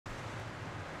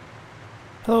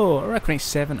Hello, Reckoning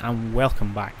 7 and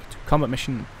welcome back to Combat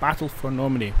Mission Battle for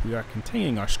Normandy. We are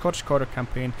continuing our Scottish Corridor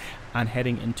campaign and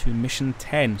heading into Mission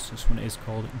 10. So this one is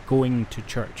called Going to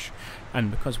Church. And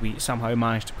because we somehow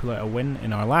managed to pull out a win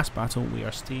in our last battle, we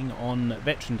are staying on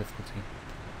veteran difficulty.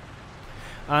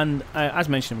 And as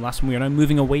mentioned in the last one, we are now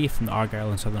moving away from the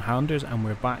Argyll and Southern Highlanders and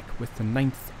we're back with the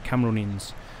 9th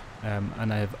Cameronians.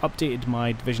 And I have updated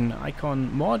my division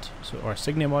icon mod, or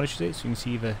Signia mod I should say, so you can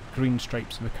see the green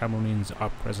stripes of the Cameronians are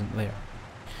present there.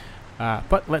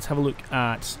 But let's have a look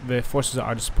at the forces at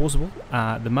our disposal,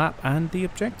 the map and the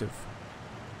objective.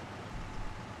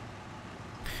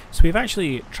 So we've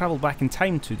actually travelled back in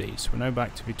time 2 days. We're now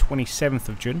back to the 27th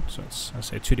of June, so it's, I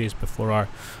say, 2 days before our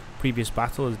previous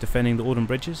battle is defending the Odin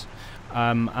Bridges.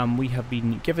 And we have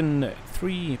been given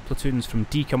 3 platoons from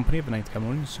D Company of the 9th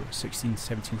Cameronians, so 16th,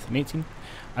 17th and 18th,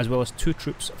 as well as 2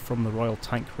 troops from the Royal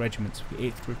Tank Regiments, the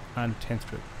 8th Group and 10th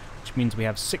Group, which means we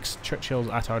have 6 Churchills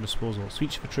at our disposal. So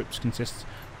each of the troops consists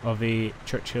of a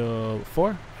Churchill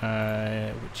 4,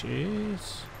 which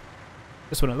is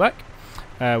this one at the back,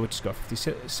 which has got a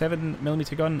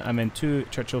 57mm gun, and then 2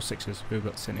 Churchill 6s, who've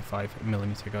got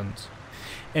 75mm guns.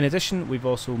 In addition, we've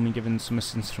also been given some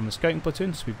assistance from the scouting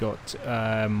platoons. We've got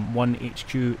 1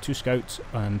 HQ, 2 scouts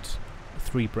and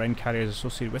 3 Bren carriers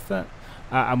associated with that.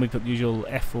 And we've got the usual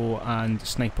FO and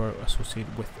sniper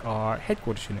associated with our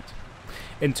headquarters unit.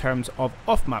 In terms of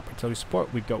off-map artillery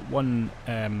support, we've got 1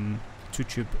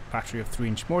 2-tube battery of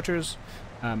 3-inch mortars,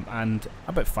 and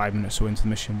about 5 minutes or so into the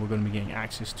mission we're going to be getting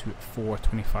access to 4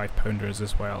 25-pounders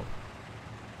as well.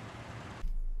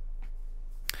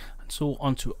 So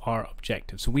onto our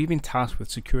objectives. So we've been tasked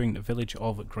with securing the village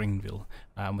of Greenville.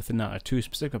 Within that are 2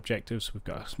 specific objectives. We've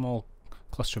got a small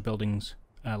cluster of buildings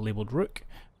labelled Rook,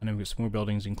 and then we've got some more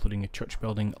buildings including a church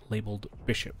building labelled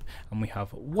Bishop. And we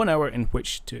have 1 hour in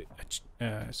which to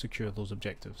secure those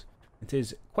objectives. It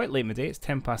is quite late in the day, it's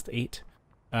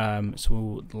 8:10,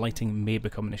 so lighting may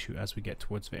become an issue as we get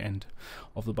towards the end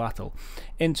of the battle.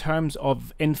 In terms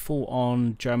of info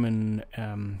on German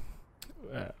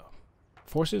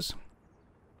forces,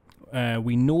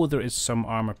 we know there is some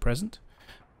armour present,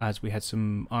 as we had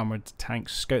some armoured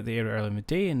tanks scout the area earlier in the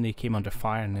day and they came under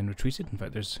fire and then retreated. In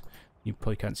fact, there's, you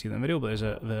probably can't see that in the video, but there's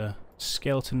the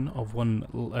skeleton of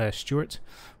 1 Stuart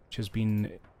which has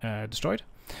been destroyed,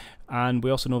 and we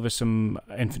also know there's some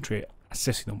infantry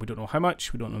assisting them. We don't know how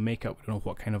much, we don't know makeup, we don't know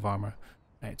what kind of armour.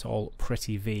 It's all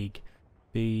pretty vague.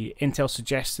 The intel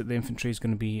suggests that the infantry is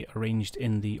going to be arranged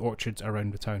in the orchards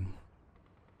around the town.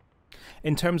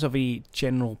 In terms of a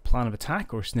general plan of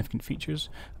attack or significant features,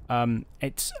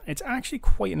 it's actually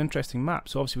quite an interesting map.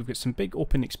 So obviously we've got some big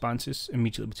open expanses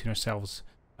immediately between ourselves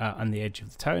and the edge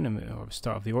of the town, or the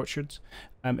start of the orchards.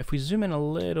 If we zoom in a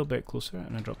little bit closer,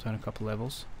 and I drop down a couple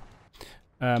levels,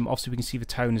 obviously we can see the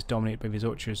town is dominated by these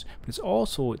orchards, but it's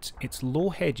also it's low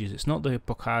hedges. It's not the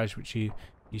bocage which you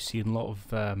see in a lot of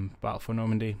Battle for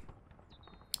Normandy,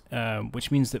 which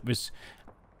means that there's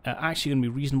actually going to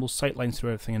be reasonable sightlines through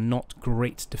everything and not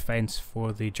great defence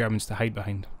for the Germans to hide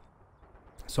behind.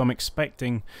 So I'm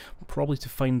expecting probably to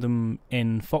find them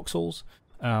in foxholes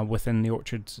within the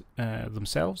orchards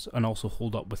themselves, and also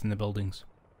hold up within the buildings.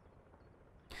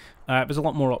 There's a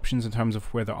lot more options in terms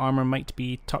of where the armour might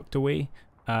be tucked away.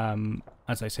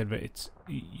 As I said, but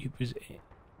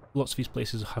lots of these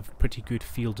places have pretty good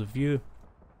field of view.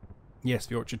 Yes,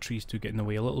 the orchard trees do get in the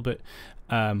way a little bit,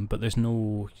 but there's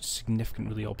no significant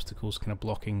really obstacles kind of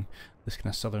blocking this kind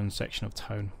of southern section of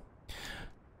town.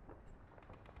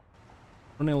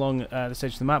 Running along this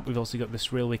edge of the map, we've also got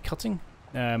this railway cutting,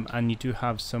 and you do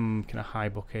have some kind of high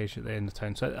bocage at the end of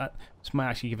town. So this might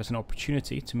actually give us an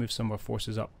opportunity to move some of our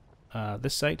forces up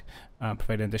this side,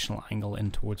 provide an additional angle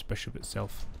in towards Bishop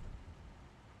itself.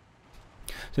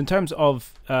 So in terms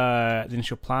of the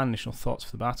initial plan, initial thoughts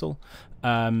for the battle,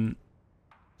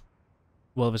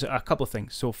 well, there's a couple of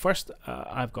things. So first,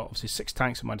 I've got obviously 6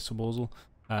 tanks at my disposal.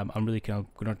 I'm really kind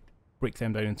of going to break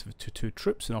them down into 2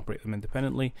 troops and operate them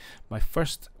independently. My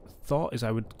first thought is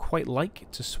I would quite like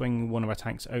to swing one of our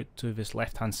tanks out to this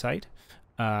left-hand side,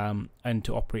 and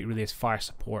to operate really as fire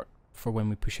support for when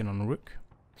we push in on a Rook.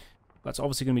 That's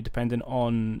obviously going to be dependent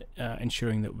on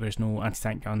ensuring that there's no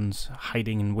anti-tank guns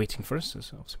hiding and waiting for us.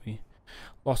 So obviously we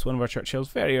lost one of our Churchills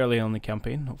very early on in the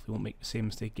campaign. Hopefully we won't make the same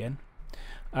mistake again.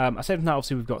 Aside from that,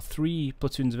 obviously we've got 3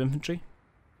 platoons of infantry.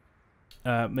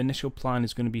 My initial plan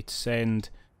is going to be to send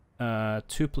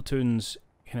 2 platoons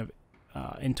kind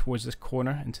of in towards this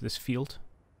corner, into this field.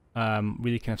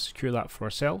 Really kind of secure that for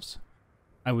ourselves.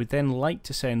 I would then like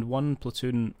to send 1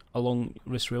 platoon along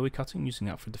this railway cutting, using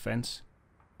that for defence,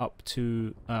 up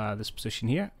to this position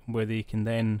here, where they can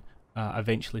then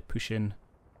eventually push in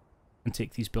and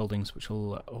take these buildings, which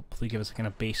will hopefully give us a kind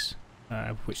of base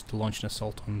which to launch an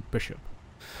assault on Bishop.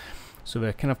 So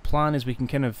the kind of plan is we can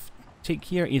kind of take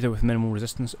here either with minimal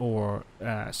resistance or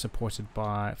supported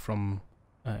from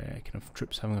kind of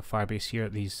troops having a fire base here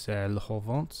at these Le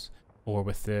Havants, or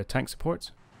with the tank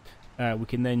support. We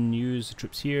can then use the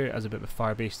troops here as a bit of a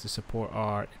fire base to support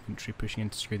our infantry pushing in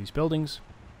to secure these buildings.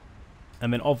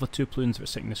 And then of the 2 platoons that are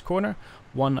sitting in this corner,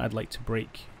 one I'd like to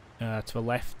break to the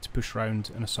left to push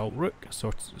around an assault rook,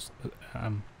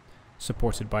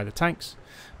 supported by the tanks.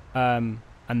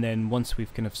 And then once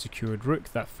we've kind of secured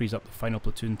rook, that frees up the final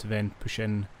platoon to then push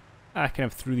in kind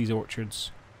of through these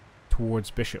orchards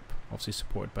towards Bishop, obviously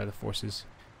supported by the forces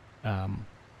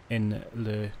in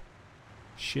Le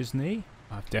Chisney.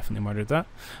 I've definitely murdered that.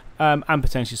 And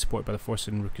potentially supported by the forces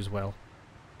in rook as well.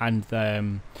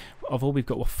 And although we've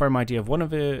got a firm idea of one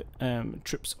of the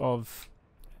troops of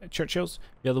Churchill's,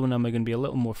 the other one I'm going to be a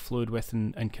little more fluid with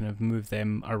and kind of move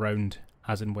them around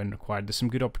as and when required. There's some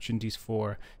good opportunities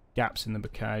for gaps in the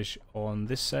bocage on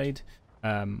this side,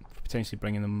 potentially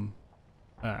bringing them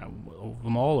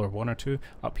all or one or two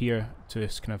up here to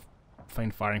kind of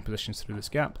find firing positions through this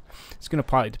gap. It's going to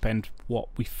partly depend what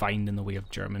we find in the way of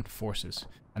German forces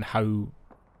and how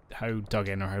dug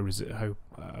in or how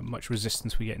much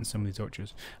resistance we get in some of these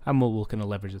orchards, and we'll kind of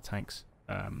leverage the tanks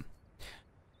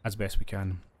as best we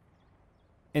can.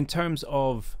 In terms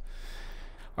of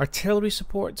artillery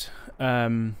support,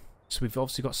 so we've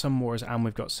obviously got some mortars and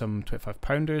we've got some 25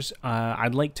 pounders.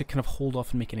 I'd like to kind of hold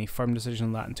off and make any firm decision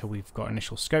on that until we've got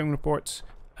initial scouting reports.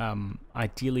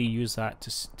 Ideally use that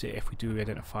to if we do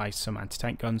identify some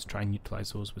anti-tank guns, try and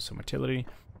utilise those with some artillery,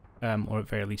 or at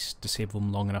very least disable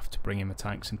them long enough to bring in the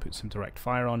tanks and put some direct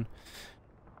fire on.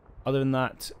 Other than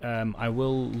that, I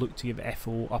will look to give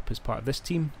FO up as part of this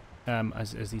team,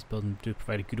 as these buildings do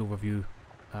provide a good overview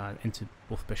into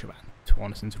both Bishop and, to be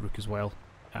honest, into Rook as well,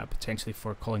 potentially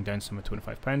for calling down some of the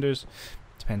 25 pounders.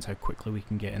 Depends how quickly we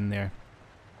can get in there.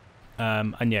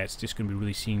 And yeah, it's just going to be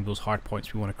really seeing those hard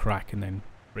points we want to crack and then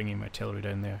bringing my artillery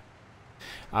down there.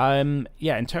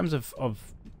 Yeah, in terms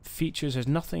of features, there's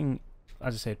nothing,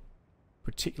 as I said,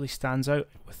 particularly stands out,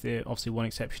 with the obviously one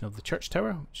exception of the church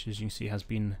tower, which as you can see has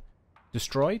been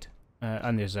destroyed,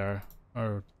 and there's our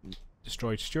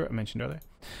destroyed Stuart I mentioned earlier.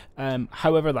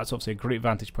 However, that's obviously a great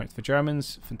vantage point for the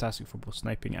Germans, fantastic for both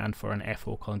sniping and for an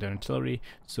FO calling down artillery,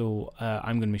 so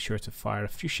I'm going to be sure to fire a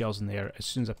few shells in there as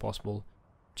soon as possible,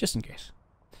 just in case.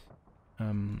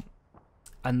 And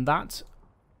that's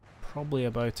probably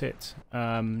about it.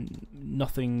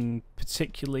 Nothing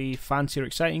particularly fancy or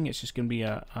exciting. It's just going to be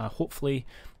a hopefully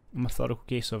methodical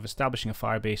case of establishing a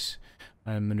fire base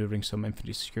and manoeuvring some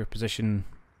infantry to secure position,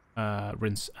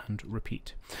 rinse and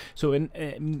repeat. So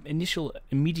in initial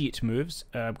immediate moves,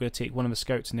 I'm going to take one of the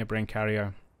scouts in their brain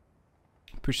carrier,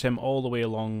 push him all the way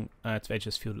along to the edge of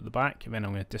this field at the back, and then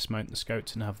I'm going to dismount the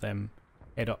scouts and have them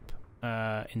head up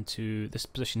into this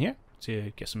position here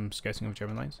to get some scouting of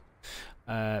German lines.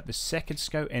 The second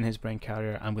scout in his brain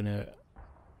carrier, I'm going to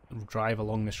drive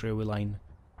along this railway line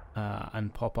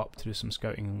and pop up to do some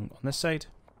scouting on this side.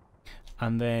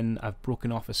 And then I've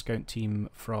broken off a scout team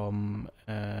from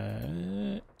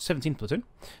 17th platoon,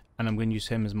 and I'm going to use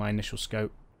him as my initial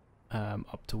scout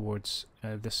up towards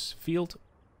this field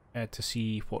to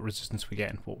see what resistance we get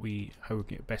and how we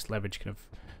get best leverage kind of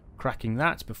cracking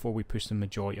that before we push the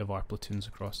majority of our platoons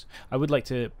across. I would like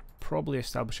to probably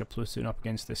establish a platoon up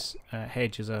against this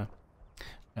hedge as a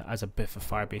bit of a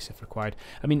fire base if required.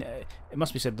 I mean, it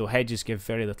must be said though, hedges give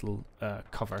very little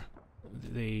cover.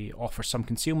 They offer some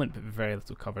concealment but very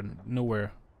little cover,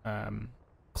 nowhere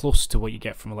close to what you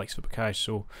get from the likes of a bocage,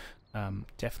 so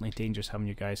definitely dangerous having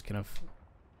you guys kind of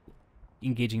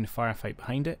engaging the firefight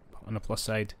behind it. But on the plus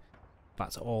side,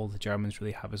 that's all the Germans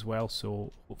really have as well,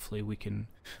 so hopefully we can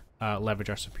leverage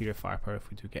our superior firepower if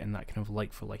we do get in that kind of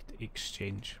like for like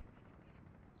exchange.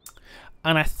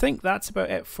 And I think that's about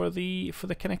it for the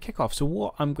kind of kickoff. So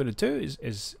what I'm going to do is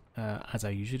as I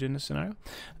usually do in this scenario,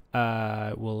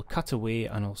 we'll cut away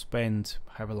and I'll spend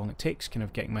however long it takes kind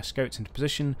of getting my scouts into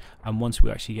position, and once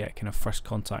we actually get kind of first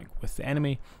contact with the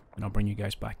enemy, then I'll bring you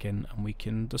guys back in and we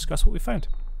can discuss what we found.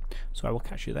 So I will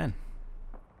catch you then.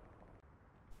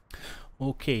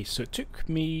 Okay, so it took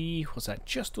me, what's that,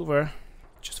 just over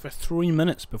 3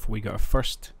 minutes before we got our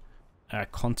first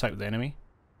contact with the enemy.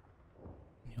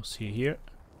 You'll see it here.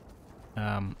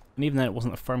 And even then it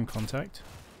wasn't a firm contact.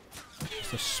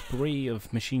 Just a spray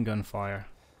of machine gun fire.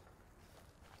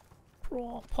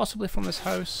 Possibly from this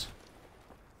house.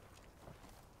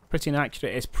 Pretty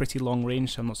inaccurate, it's pretty long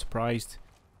range, so I'm not surprised.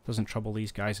 Doesn't trouble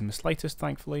these guys in the slightest,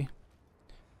 thankfully.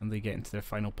 And they get into their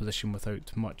final position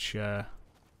without much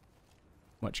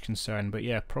much concern. But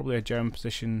yeah, probably a German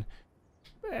position,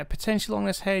 potentially along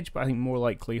this hedge, but I think more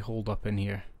likely hold up in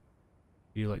here.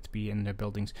 You like to be in their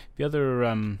buildings. The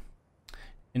other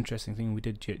interesting thing we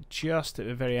did just at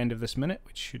the very end of this minute,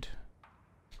 which should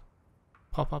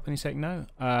pop up any second now,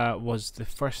 was the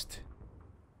first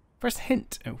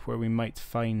hint at where we might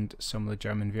find some of the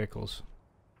German vehicles.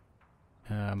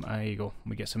 There you go.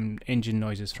 We get some engine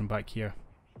noises from back here.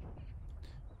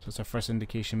 So it's our first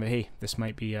indication that, hey, this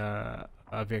might be a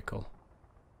vehicle.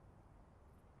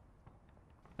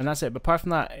 And that's it. But apart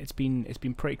from that, it's been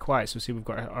pretty quiet. So see, we've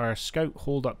got our scout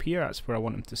hold up here. That's where I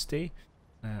want him to stay.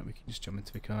 We can just jump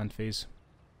into the command phase.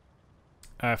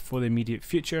 For the immediate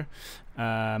future,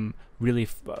 really,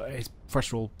 his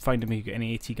first role, find him if you get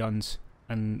any AT guns,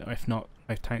 and if not,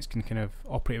 if tanks can kind of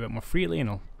operate a bit more freely, and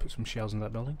I'll put some shells in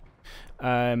that building.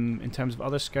 In terms of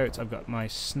other scouts, I've got my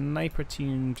sniper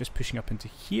team just pushing up into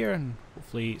here and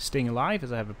hopefully staying alive,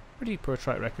 as I have a pretty poor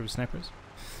track record with snipers.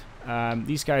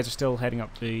 These guys are still heading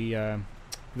up the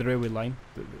railway line,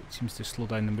 but it seems to slow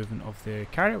down the movement of the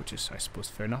carrier, which is, I suppose,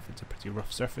 fair enough. It's a pretty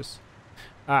rough surface.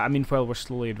 Meanwhile, we're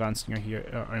slowly advancing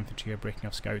our infantry here, breaking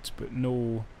off scouts, but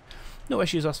no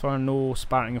issues thus far, no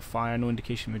sparring of fire, no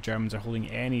indication the Germans are holding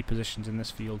any positions in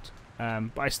this field.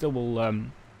 But I still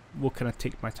will kind of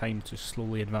take my time to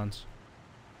slowly advance.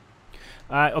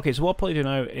 Okay, so what I'll probably do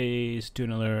now is do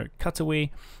another cutaway.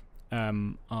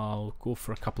 I'll go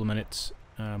for a couple of minutes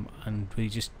and we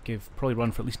just probably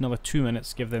run for at least another 2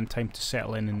 minutes, give them time to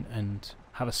settle in and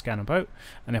have a scan about,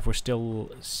 and if we're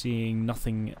still seeing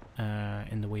nothing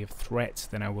in the way of threats,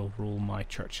 then I will roll my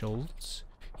Churchills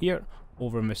here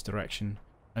over in this direction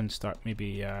and start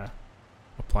maybe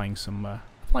applying some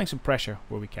pressure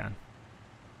where we can.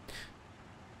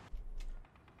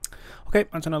 Okay,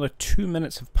 that's another 2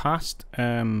 minutes have passed.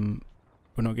 We're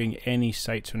not getting any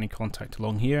sights or any contact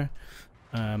along here,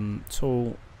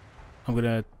 so I'm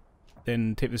gonna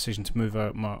then take the decision to move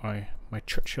out my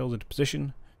Churchill into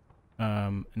position.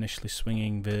 Initially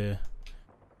swinging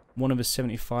one of his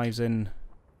 75s in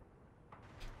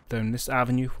down this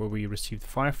avenue where we received the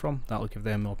fire from. That'll give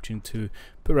them the opportunity to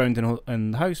put around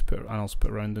in the house, and also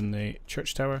put around in the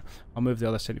church tower. I'll move the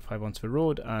other 75 onto the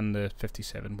road, and the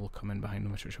 57 will come in behind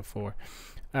them with Churchill 4.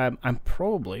 I'm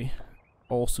probably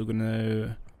also going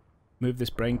to move this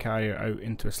brain carrier out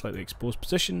into a slightly exposed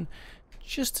position,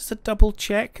 just as a double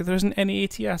check there isn't any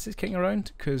AT assets kicking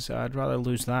around, because I'd rather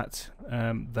lose that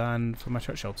than for my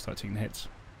Churchill to start taking the hits.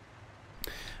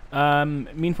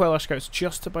 Meanwhile, our scout's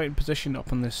just about in position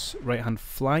up on this right hand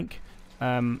flank.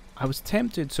 I was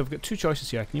tempted, so I've got two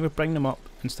choices here. I can either bring them up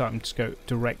and start them to scout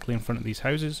directly in front of these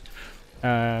houses,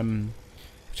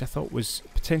 which I thought was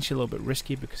potentially a little bit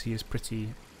risky because he is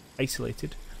pretty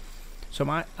isolated. So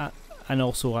and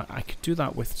also I could do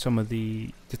that with some of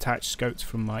the detached scouts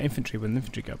from my infantry when the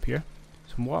infantry get up here.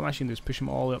 So what I'm actually going to do is push them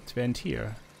all the way up to the end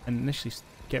here and initially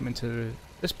get them into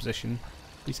this position.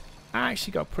 He's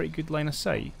actually got a pretty good line of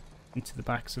sight into the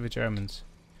backs of the Germans,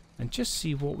 and just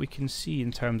see what we can see in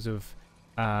terms of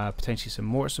potentially some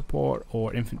mortar support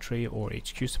or infantry or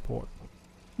HQ support.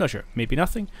 Not sure, maybe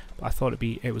nothing, but I thought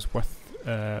it was worth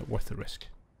the risk,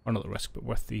 or not the risk, but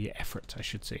worth the effort, I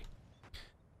should say.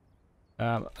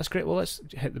 That's great. Well, let's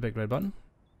hit the big red button,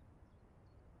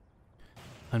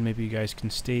 and maybe you guys can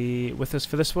stay with us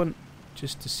for this one,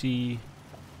 just to see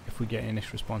if we get any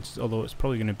initial responses. Although it's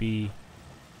probably going to be,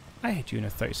 I hit you in a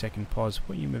 30-second pause.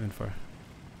 What are you moving for?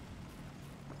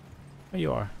 Oh,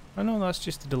 you are. Oh no, that's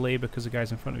just a delay because the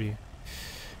guy's in front of you.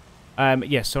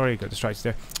 Yeah, sorry, I got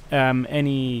distracted there.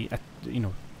 Any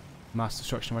mass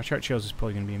destruction of our Churchills is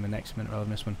probably going to be in the next minute rather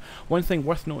than this one. One thing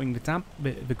worth noting: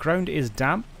 the ground is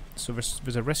damp, so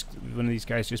there's a risk that one of these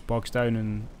guys just bogs down,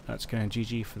 and that's kind of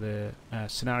GG for the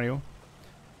scenario,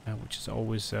 which is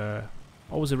always a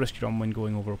risky run when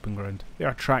going over open ground. They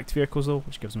are tracked vehicles though,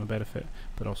 which gives them a benefit,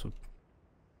 but also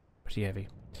pretty heavy.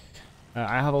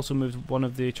 I have also moved one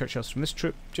of the Churchills from this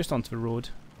troop just onto the road,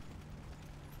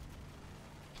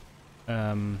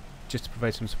 just to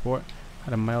provide some support.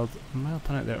 Had a mild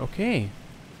pun out there. Okay,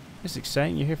 this is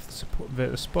exciting. You're here for the support,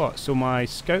 the spot. So my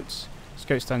scouts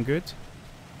stand good.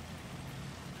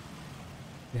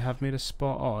 They have made a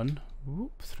spot on,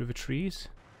 whoop, through the trees.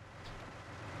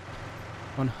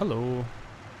 On hello.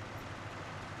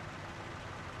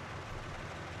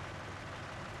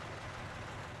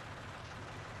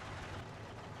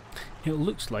 It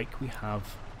looks like we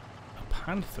have a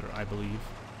panther, I believe.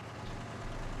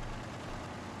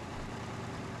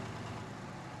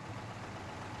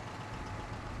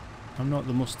 I'm not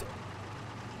the most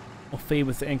au fait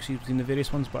with the entries between the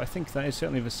various ones, but I think that is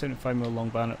certainly the 75mm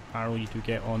long arrow you do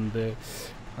get on the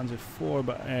Panzer IV,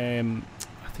 but I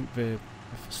think the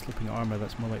With sloping armour,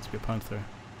 that's more likely to be a Panther.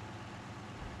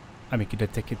 I mean, I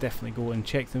could definitely go and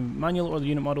check the manual or the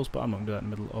unit models, but I'm not going to do that in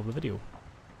the middle of the video.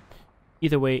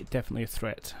 Either way, definitely a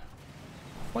threat.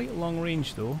 Quite long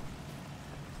range though,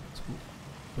 so,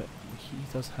 but he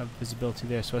does have visibility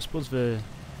there, so I suppose the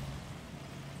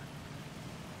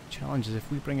challenge is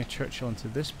if we bring a Churchill into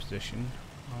this position,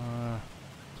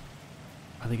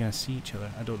 are they going to see each other?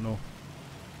 I don't know.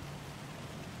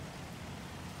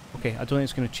 Okay, I don't think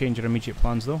it's going to change our immediate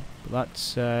plans though, but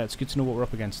that's it's good to know what we're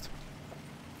up against.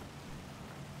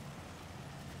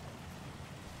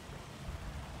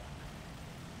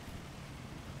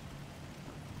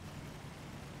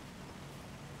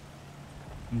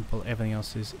 But everything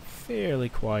else is fairly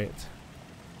quiet.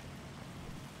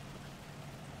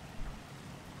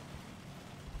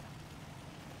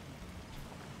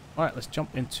 Alright, let's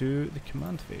jump into the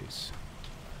command phase.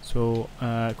 So,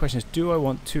 the question is, do I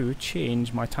want to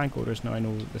change my tank orders now I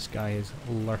know that this guy is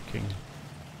lurking?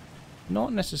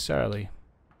 Not necessarily.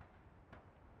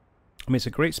 I mean, it's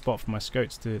a great spot for my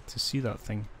scouts to see that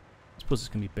thing. I suppose it's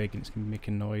going to be big and it's going to be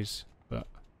making noise, but...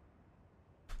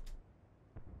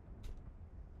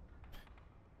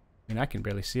 I mean, I can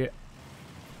barely see it.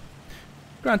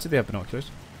 Granted, they have binoculars.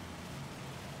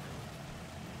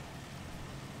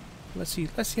 Let's see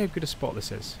how good a spot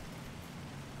this is.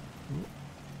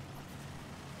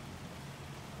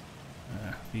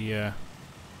 The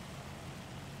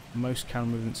mouse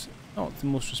camera movement's not the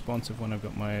most responsive when I've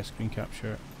got my screen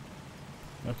capture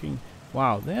working.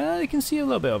 Wow, they can see a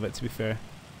little bit of it, to be fair.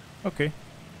 Okay.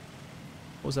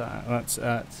 What was that? That's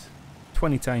at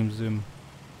 20 times zoom.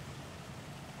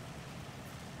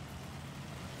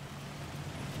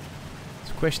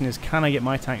 Question is, can I get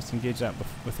my tanks to engage that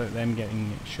without them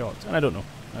getting shot? And I don't know.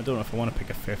 I don't know if I want to pick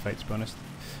a fair fight, to be honest.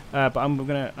 But I am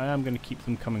gonna keep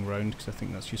them coming round because I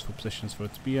think that's useful positions for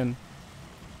it to be in.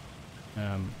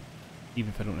 Even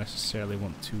if I don't necessarily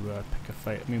want to pick a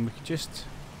fight. I mean, we could just,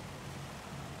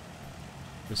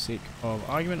 for the sake of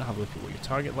argument, have a look at what your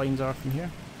target lines are from here.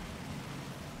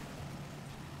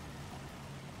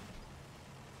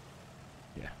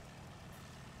 Yeah,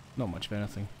 not much of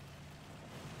anything.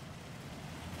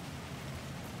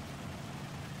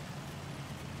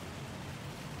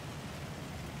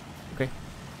 Okay.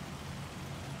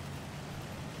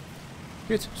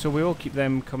 Good, so we will keep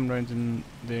them coming round in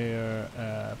their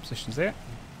positions there.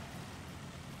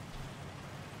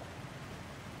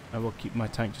 I will keep my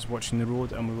tank just watching the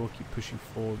road and we will keep pushing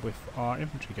forward with our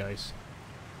infantry guys.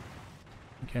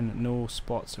 Again, no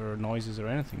spots or noises or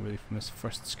anything really from this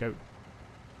first scout.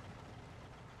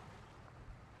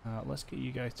 Let's get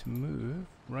you guys to move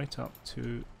right up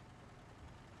to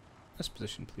this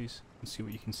position, please, and see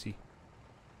what you can see.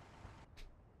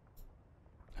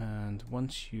 And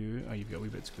once you... oh, you've got a wee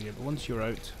bit to go here, but once you're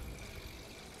out,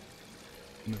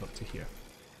 move up to here.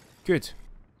 Good.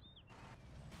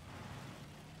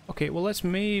 Okay, well let's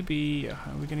maybe... are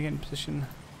we going to get in position?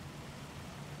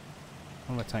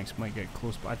 One of the tanks might get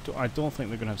close, but I don't think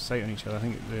they're going to have sight on each other. I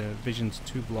think the vision's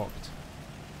too blocked.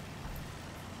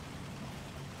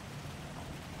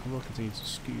 I will continue to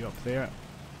scoot you up there.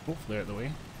 Hopefully out of the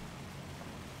way.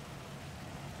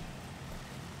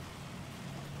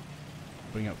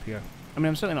 Bring up here. I mean,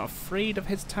 I'm certainly not afraid of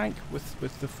his tank with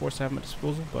the force I have at my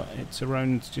disposal, but it's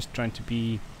around just trying to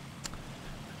be...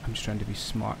 I'm just trying to be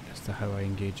smart as to how I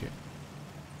engage it.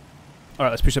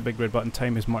 Alright, let's push that big red button.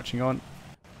 Time is marching on.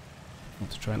 I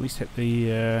want to try and at least hit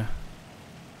the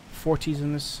 40s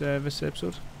in this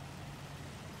episode.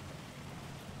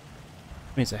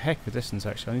 I mean, it's a heck of a distance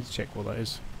actually. I need to check what that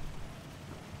is.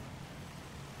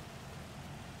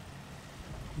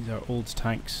 These are old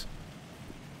tanks.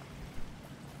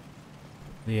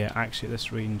 The actually at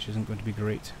this range isn't going to be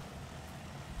great.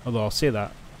 Although I'll say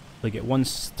that, they get one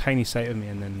tiny sight of me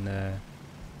and then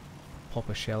pop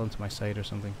a shell into my side or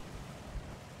something.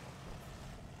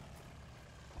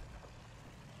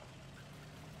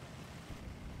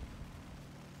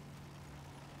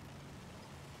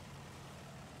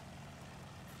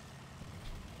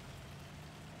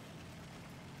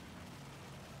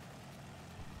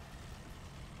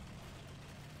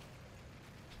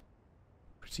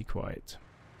 Pretty quiet.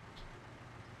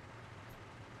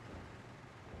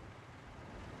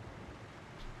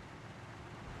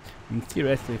 I mean,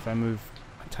 theoretically, if I move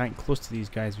a tank close to these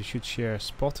guys, we should share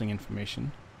spotting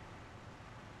information.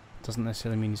 Doesn't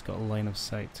necessarily mean he's got a line of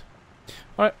sight.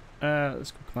 Alright,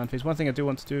 let's go command phase. One thing I do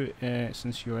want to do,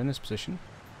 since you're in this position,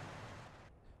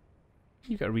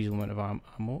 you've got a reasonable amount of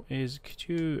ammo, is could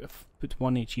you put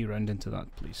 1 HE round into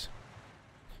that, please?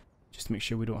 Just to make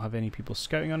sure we don't have any people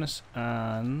scouting on us,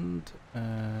 and do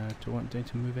I want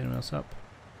to move anyone else up?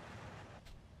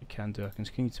 can do. I can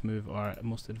continue to move our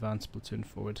most advanced platoon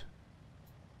forward.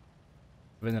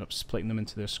 I've ended up splitting them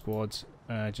into their squads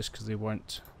just because they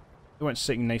weren't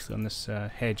sitting nicely on this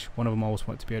hedge. One of them always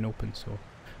wanted to be an open, so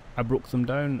I broke them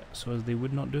down so as they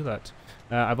would not do that.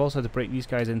 I've also had to break these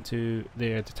guys into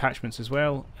their detachments as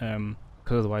well,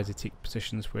 because otherwise they take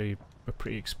positions where you're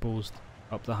pretty exposed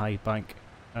up the high bank,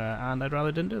 and I'd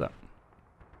rather didn't do that.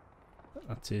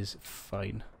 That is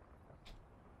fine.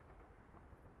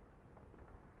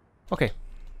 Okay.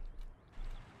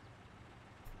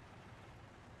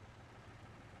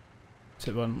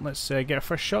 So everyone, let's get our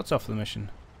first shots off the mission.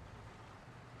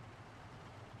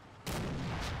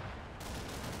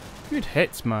 Good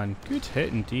hits, man. Good hit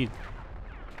indeed.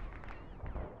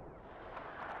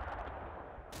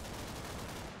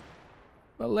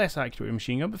 Well, less accurate with a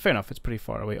machine gun, but fair enough, it's pretty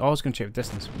far away. Oh, I was going to check the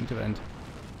distance. We can do the end.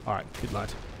 Alright, good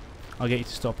lad. I'll get you to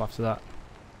stop after that.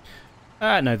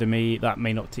 Now that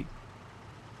may not take...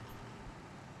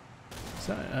 Is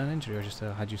that an injury or just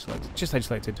had you selected? Just had you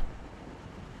selected.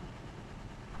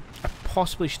 I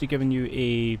possibly should have given you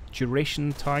a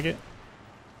duration target.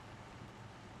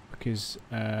 Because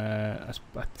that's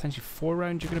potentially 4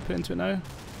 rounds you're going to put into it now.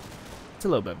 It's a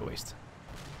little bit of a waste.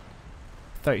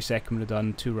 30 seconds would have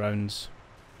done, 2 rounds.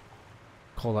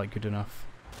 Call that good enough.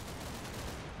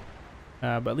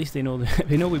 But at least they know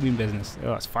they know we mean business. Oh,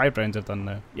 that's 5 rounds I've done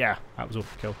now. Yeah, that was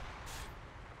overkill.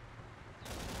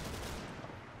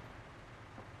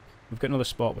 We've got another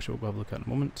spot which we'll go have a look at in a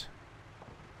moment.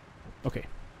 Okay.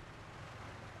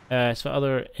 So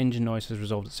other engine noise has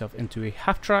resolved itself into a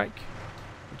half-track,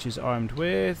 which is armed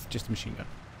with just a machine gun.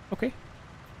 Okay.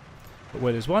 But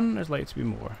where there's one, there's likely to be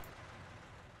more.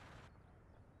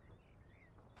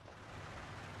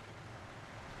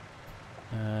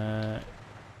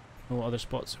 No other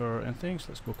spots or anything, so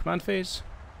let's go command phase.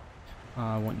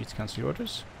 I want you to cancel your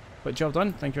orders. But job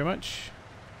done, thank you very much.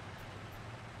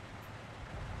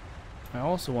 I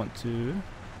also want to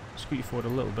scoot you forward a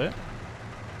little bit.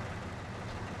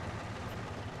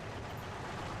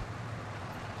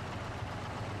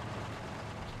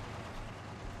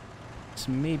 This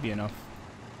may be enough.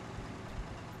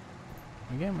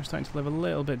 Again, we're starting to live a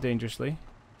little bit dangerously.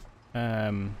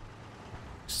 Sightlines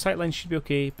should be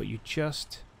okay, but you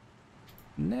just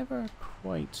never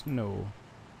quite know.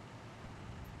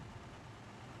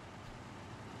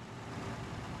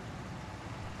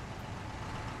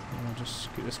 I'll just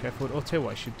scoot this guy forward. I'll tell you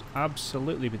what I should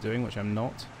absolutely be doing, which I'm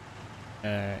not.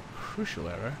 Crucial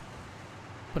error.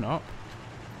 Open up.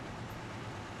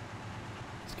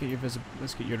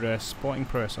 Let's get your spotting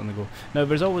prowess on the go. Now,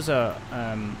 there's always a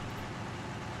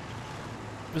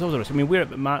risk. I mean, we're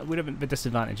at the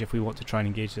disadvantage if we want to try and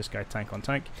engage this guy tank on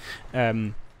tank.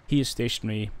 He is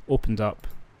stationary, opened up.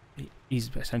 He's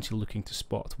essentially looking to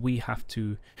spot. We have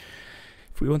to,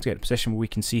 if we want to get a position where we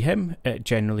can see him,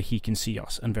 generally he can see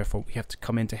us, and therefore we have to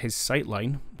come into his sight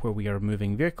line where we are a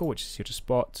moving vehicle, which is here to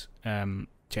spot.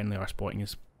 Generally our spotting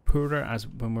is poorer as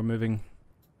when we're moving,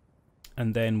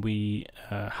 and then we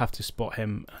have to spot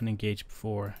him and engage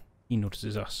before he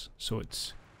notices us. So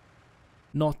it's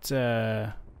not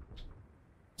in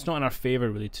our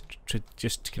favour really to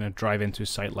just kind of drive into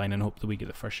his sight line and hope that we get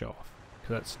the first shot off,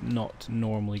 because that's not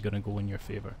normally going to go in your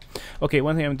favour. Okay,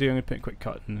 one thing I'm doing, I'm going to put a quick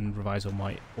cut and revise all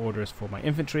my orders for my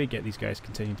infantry, get these guys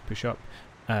continuing to push up,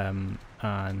 and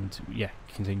yeah,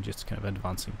 continue just kind of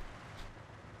advancing.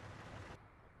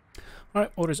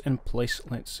 Alright, orders in place,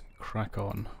 let's crack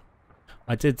on.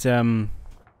 I did, I've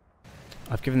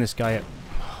given this guy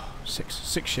six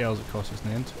shells it cost us in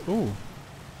the end. Ooh.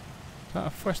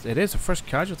 It is a first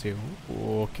casualty.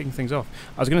 Oh, kicking things off.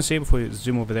 I was going to say before we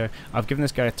zoom over there, I've given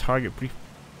this guy a target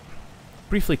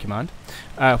briefly command.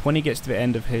 When he gets to the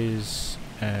end of his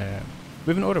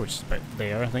movement order, which is about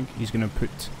there, I think, he's going to put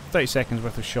 30 seconds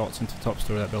worth of shots into the top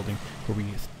story of that building where we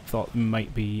thought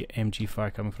might be MG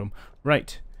fire coming from.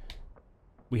 Right.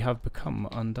 We have become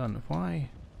undone.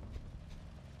 Why?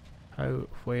 How?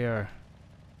 Where?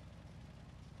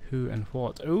 Who and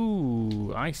what?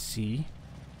 Ooh, I see.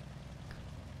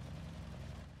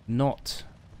 Not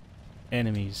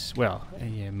enemies. Well,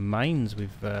 yeah, mines we've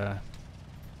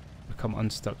become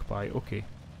unstuck by. Okay.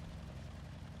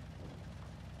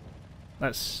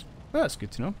 That's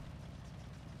good to know.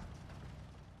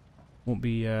 Won't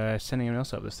be sending anyone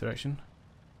else up this direction.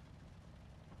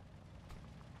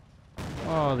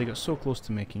 Oh, they got so close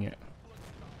to making it.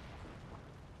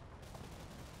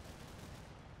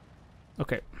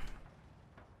 Okay.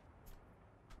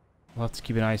 We'll have to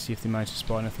keep an eye, see if they manage to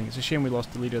spot anything. It's a shame we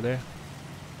lost the leader there.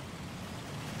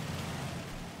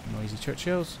 Noisy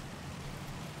Churchills.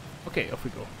 Okay, off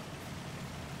we go.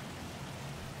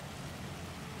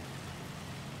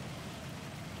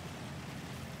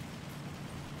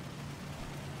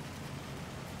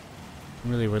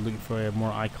 Really, we're looking for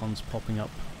more icons popping up.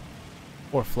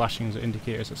 Or flashing as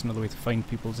indicators. That's another way to find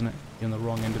people, isn't it? You're on the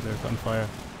wrong end of their gunfire.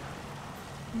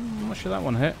 I'm not sure that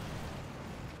one hit.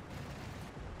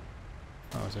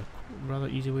 That was a rather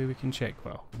easy way we can check.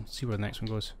 Well, we'll see where the next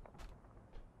one goes.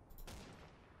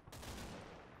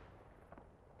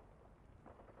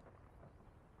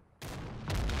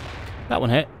 That one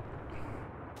hit.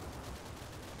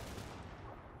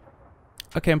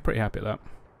 Okay, I'm pretty happy at that.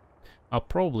 I'll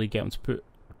probably get them to put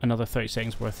another 30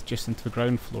 seconds worth just into the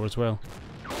ground floor as well.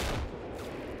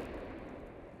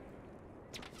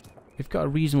 They've got a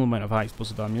reasonable amount of high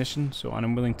explosive ammunition, so and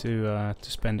I'm willing to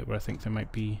spend it where I think there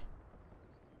might be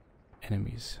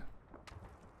enemies.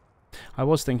 I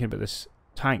was thinking about this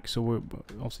tank, so we're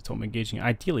obviously talking about engaging it.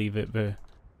 Ideally, the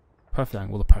perfect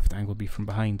angle would be from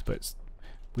behind, but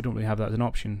we don't really have that as an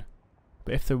option.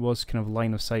 But if there was kind of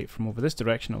line of sight from over this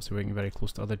direction, obviously we're getting very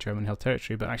close to other German-held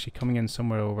territory, but actually coming in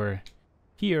somewhere over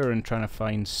here and trying to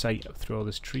find sight through all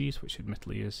these trees, which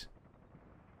admittedly is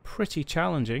pretty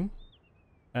challenging.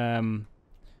 But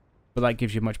that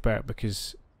gives you much better,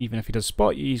 because even if he does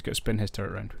spot you, he's got to spin his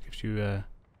turret around, which gives you an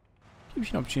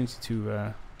opportunity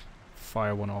to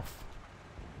fire one off.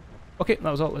 Okay,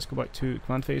 that was all. Let's go back to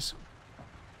command phase.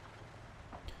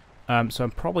 So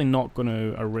I'm probably not going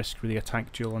to risk really a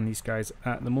tank duel on these guys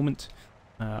at the moment.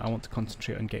 I want to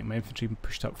concentrate on getting my infantry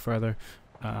pushed up further.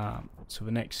 So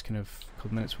the next kind of couple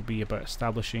of minutes will be about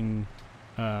establishing.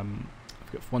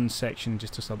 I've got one section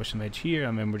just to establish some edge here,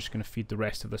 and then we're just going to feed the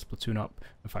rest of this platoon up.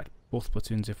 In fact, both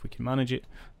platoons if we can manage it,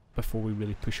 before we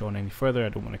really push on any further. I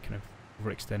don't want to kind of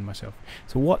overextend myself.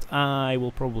 So what I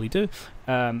will probably do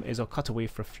is I'll cut away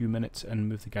for a few minutes and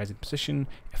move the guys in position.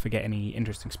 If I get any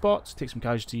interesting spots, take some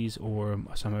casualties, or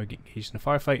somehow get engaged in a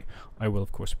firefight, I will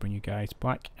of course bring you guys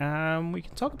back and we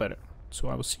can talk about it. So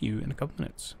I will see you in a couple of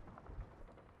minutes.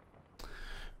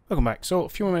 Welcome back. So a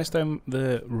few more minutes down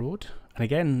the road, and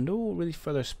again, no really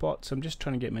further spots. I'm just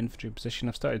trying to get my infantry in position.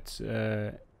 I've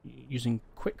started using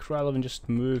quick rather than just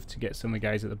move to get some of the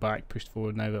guys at the back pushed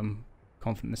forward now that I'm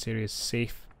confident this area is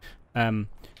safe. But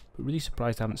really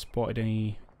surprised I haven't spotted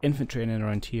any infantry in and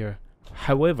around here.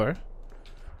 However,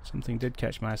 something did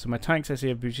catch my eye. So my tanks, I say,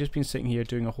 have just been sitting here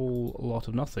doing a whole lot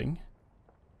of nothing.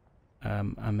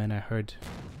 And then I heard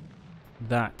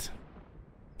that,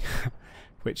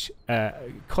 which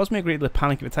caused me a great deal of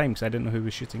panic at the time because I didn't know who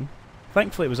was shooting.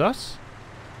 Thankfully it was us.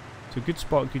 So good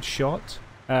spot, good shot.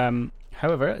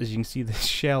 However, as you can see, the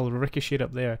shell ricocheted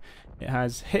up there. It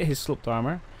has hit his sloped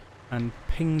armour and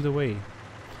pinged away.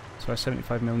 So a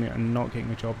 75mm not getting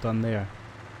the job done there.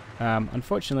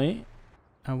 Unfortunately,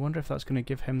 I wonder if that's going to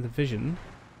give him the vision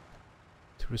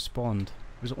to respond.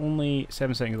 There's only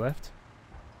 7 seconds left.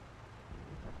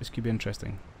 This could be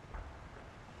interesting.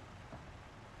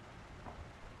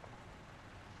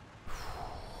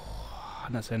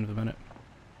 And that's the end of the minute.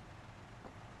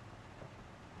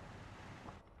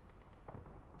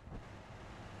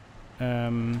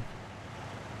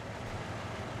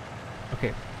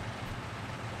 Okay.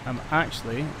 I'll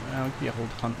give you a hold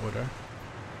hunt order.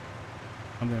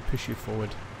 I'm going to push you forward.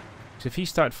 So if he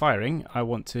starts firing, I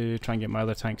want to try and get my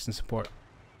other tanks in support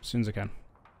as soon as I can.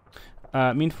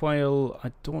 Meanwhile,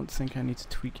 I don't think I need to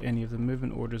tweak any of the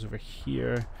movement orders over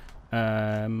here.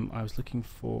 I was looking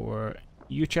for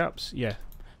you chaps. Yeah,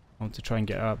 I want to try and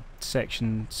get a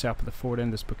section set up at the forward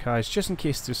end of this bocage, just in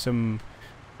case there's some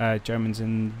Germans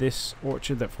in this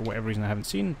orchard that for whatever reason I haven't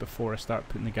seen before I start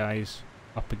putting the guys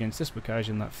up against this bocage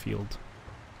in that field.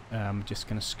 Just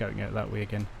kind of scouting out that way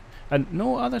again. And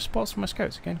no other spots for my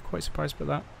scouts, again, quite surprised about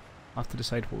that. I'll have to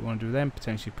decide what we want to do with them,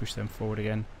 potentially push them forward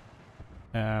again.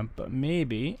 But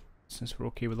maybe, since we're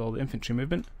okay with all the infantry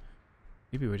movement,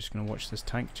 maybe we're just going to watch this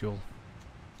tank duel.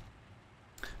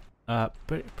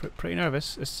 Pretty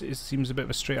nervous. It seems a bit of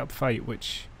a straight up fight,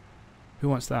 which, who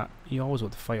wants that? You always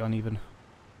want to fight uneven.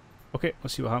 Okay,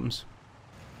 let's see what happens.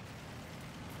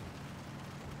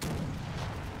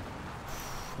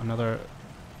 Another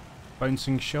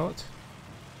bouncing shot.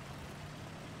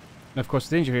 And of course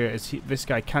the danger here is this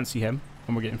guy can't see him,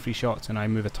 and we're getting free shots, and I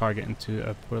move a target into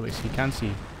a place he can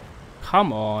see.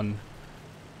 Come on!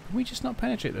 Can we just not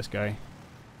penetrate this guy?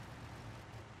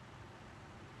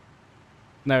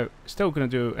 Now, still going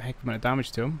to do a heck of a amount of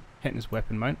damage to him, hitting his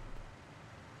weapon mount.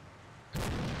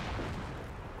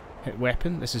 Hit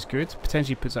weapon, this is good.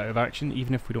 Potentially puts out of action,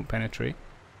 even if we don't penetrate.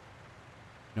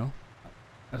 You know,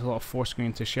 there's a lot of force going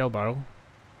into a shell barrel.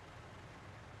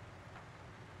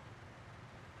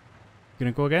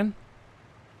 Gonna go again?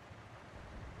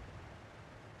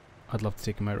 I'd love to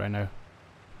take him out right now.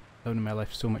 That would make my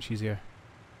life so much easier.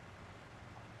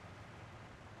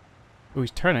 Oh,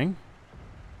 he's turning.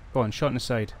 Go on, shot in the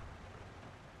side.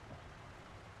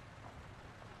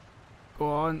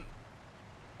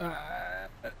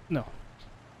 No.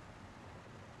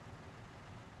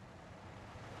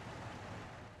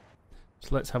 So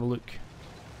let's have a look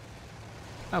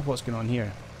at what's going on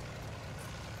here.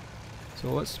 So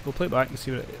we'll play it back and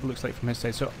see what it looks like from his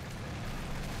side. So,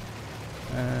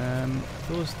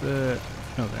 those the...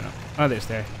 No, they're not. Oh, there's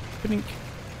there. Pink.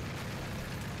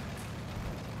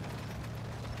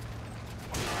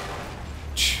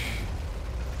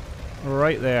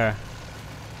 Right there.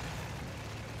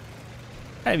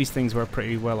 These things were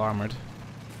pretty well armoured,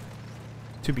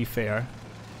 to be fair.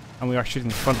 And we are shooting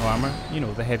frontal armour, you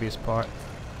know, the heaviest part.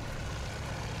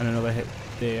 And another hit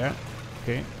there.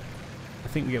 Okay. I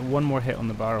think we get one more hit on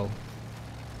the barrel.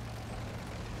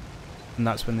 And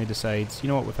that's when they decide, you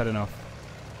know what, we've had enough.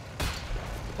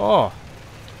 Oh!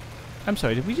 I'm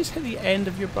sorry, did we just hit the end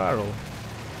of your barrel?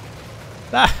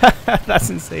 That's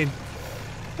insane.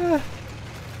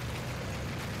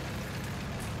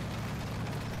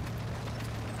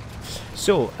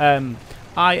 So,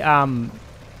 I am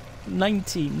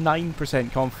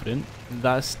 99% confident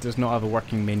this does not have a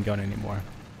working main gun anymore.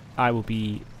 I will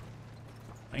be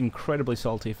incredibly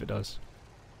salty if it does.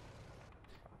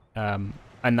 And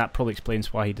that probably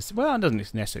explains why he does. Well, it doesn't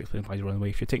necessarily explain why he's running away.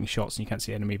 If you're taking shots and you can't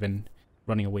see an enemy, then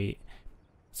running away,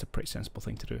 it's a pretty sensible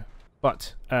thing to do.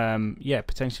 But, yeah,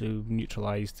 potentially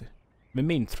neutralised the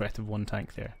main threat of one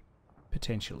tank there.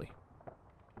 Potentially.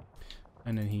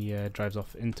 And then he drives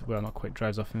off into, well, not quite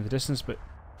drives off into the distance, but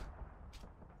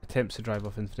attempts to drive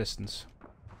off into the distance.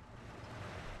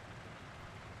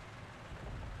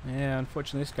 Yeah,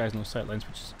 unfortunately this guy's no sightlines,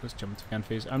 which is, let's jump into fan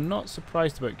phase. I'm not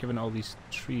surprised about given all these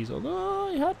trees,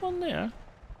 although he had one there.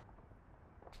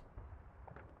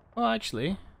 Oh,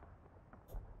 actually,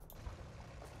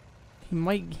 he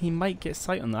might get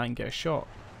sight on that and get a shot.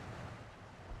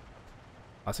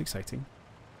 That's exciting.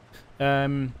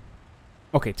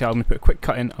 Okay, I'm going to put a quick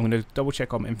cut in. I'm going to double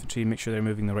check on my infantry and make sure they're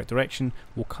moving in the right direction.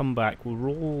 We'll come back. We'll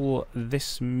roll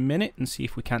this minute and see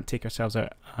if we can't take ourselves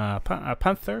out a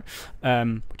Panther,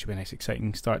 which will be a nice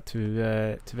exciting start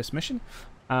to this mission.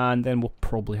 And then we'll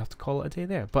probably have to call it a day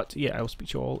there. But yeah, I'll speak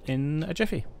to you all in a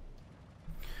jiffy.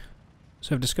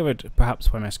 So I've discovered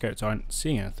perhaps why my scouts aren't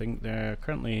seeing anything. They're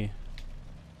currently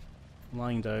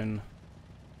lying down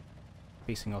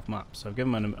facing off map. So I've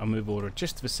given them a move order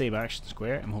just to the same action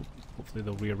square, and hopefully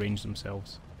they'll rearrange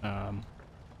themselves and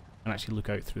actually look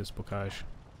out through this bocage.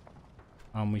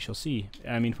 We shall see.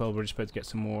 Meanwhile, we're just about to get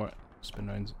some more spin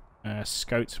rounds.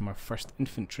 Scouts from our 1st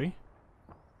Infantry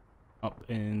up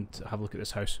and have a look at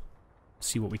this house,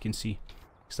 see what we can see.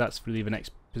 Because that's really the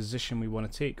next position we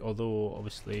want to take, although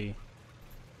obviously,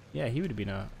 yeah, he would have been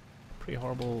a pretty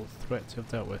horrible threat to have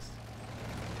dealt with.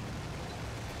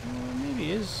 Maybe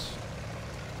he is.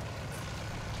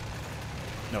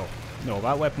 No,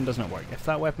 that weapon does not work. If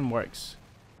that weapon works,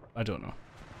 I don't know.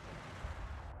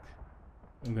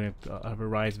 I'm going to have a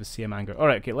rise of a CM anger.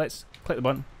 Alright, okay, let's click the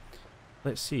button.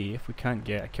 Let's see if we can't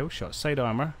get a kill shot. Side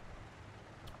armor.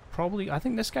 Probably, I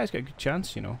think this guy's got a good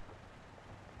chance, you know.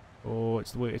 Oh,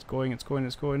 it's the way it's going, it's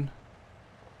going.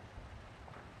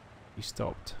 He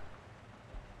stopped.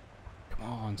 Come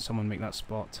on, someone make that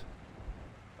spot.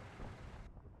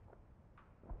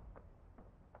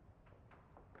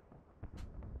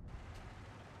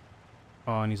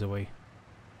 Oh, and he's away.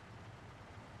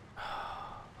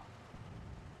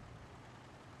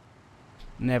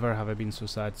 Never have I been so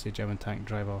sad to see a German tank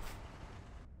drive off.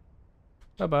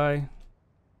 Bye-bye.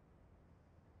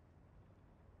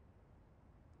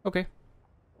 Okay.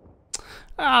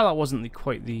 That wasn't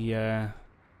quite the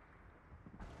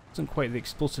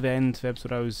explosive end to the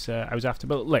episode I was after.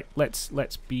 But look,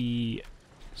 let's be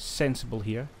sensible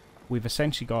here. We've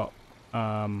essentially got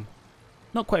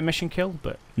not quite a mission kill,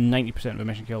 but 90% of a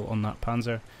mission kill on that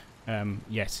Panzer.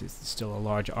 Yes, it's still a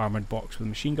large armoured box with a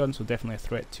machine gun, so definitely a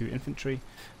threat to infantry.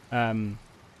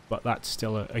 But that's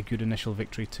still a good initial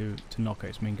victory to knock out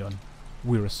its main gun,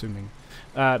 we're assuming.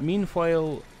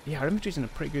 Meanwhile, yeah, our infantry's in a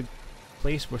pretty good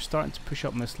place. We're starting to push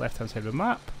up on this left-hand side of the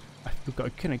map. We've got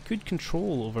a kind of good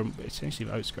control over essentially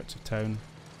the outskirts of town.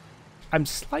 I'm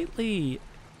slightly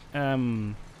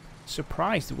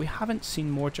surprised that we haven't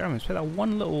seen more Germans. We had that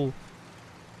one little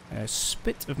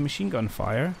spit of machine gun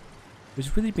fire.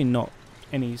 There's really been not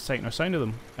any sight nor sound of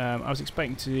them. I was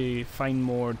expecting to find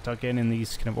more dug in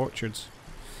these kind of orchards,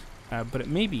 but it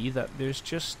may be that there's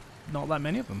just not that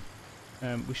many of them.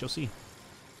 We shall see.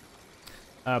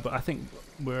 But I think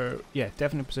we're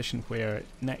definitely in a position where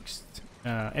next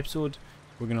episode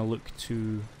we're going to look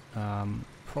to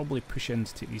probably push in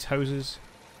to take these houses,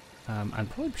 and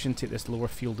probably push in to take this lower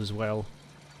field as well.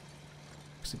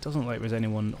 Because it doesn't look like there's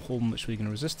anyone home that's really going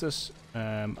to resist us,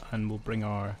 and we'll bring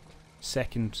our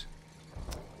 2nd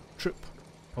troop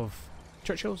of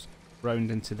Churchills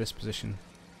round into this position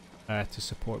to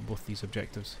support both these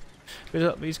objectives.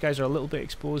 These guys are a little bit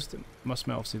exposed. It must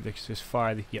mean obviously there's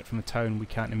fire they can get from the town we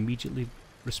can't immediately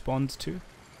respond to,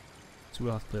 so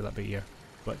we'll have to play that by ear.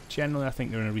 But generally I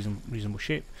think they're in a reasonable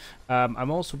shape. I'm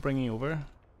also bringing over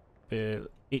the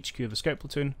HQ of the scout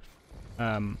platoon,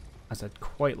 as I'd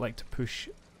quite like to push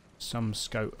some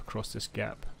scout across this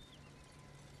gap.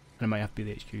 And it might have to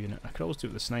be the HQ unit. I could always do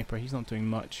it with the sniper, he's not doing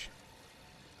much.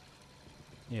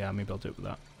 Yeah, maybe I'll do it with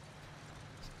that.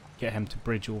 Get him to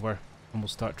bridge over and we'll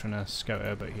start trying to scout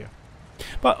out about here.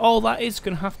 But all that is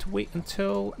going to have to wait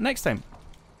until next time.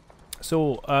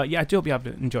 So yeah, I do hope you have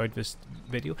enjoyed this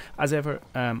video. As ever,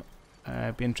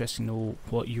 it'd be interesting to know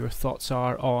what your thoughts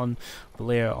are on the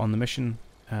layout on the mission.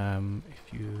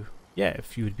 If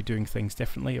you would be doing things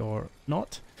differently or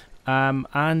not.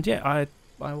 And yeah, I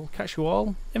will catch you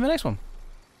all in the next one.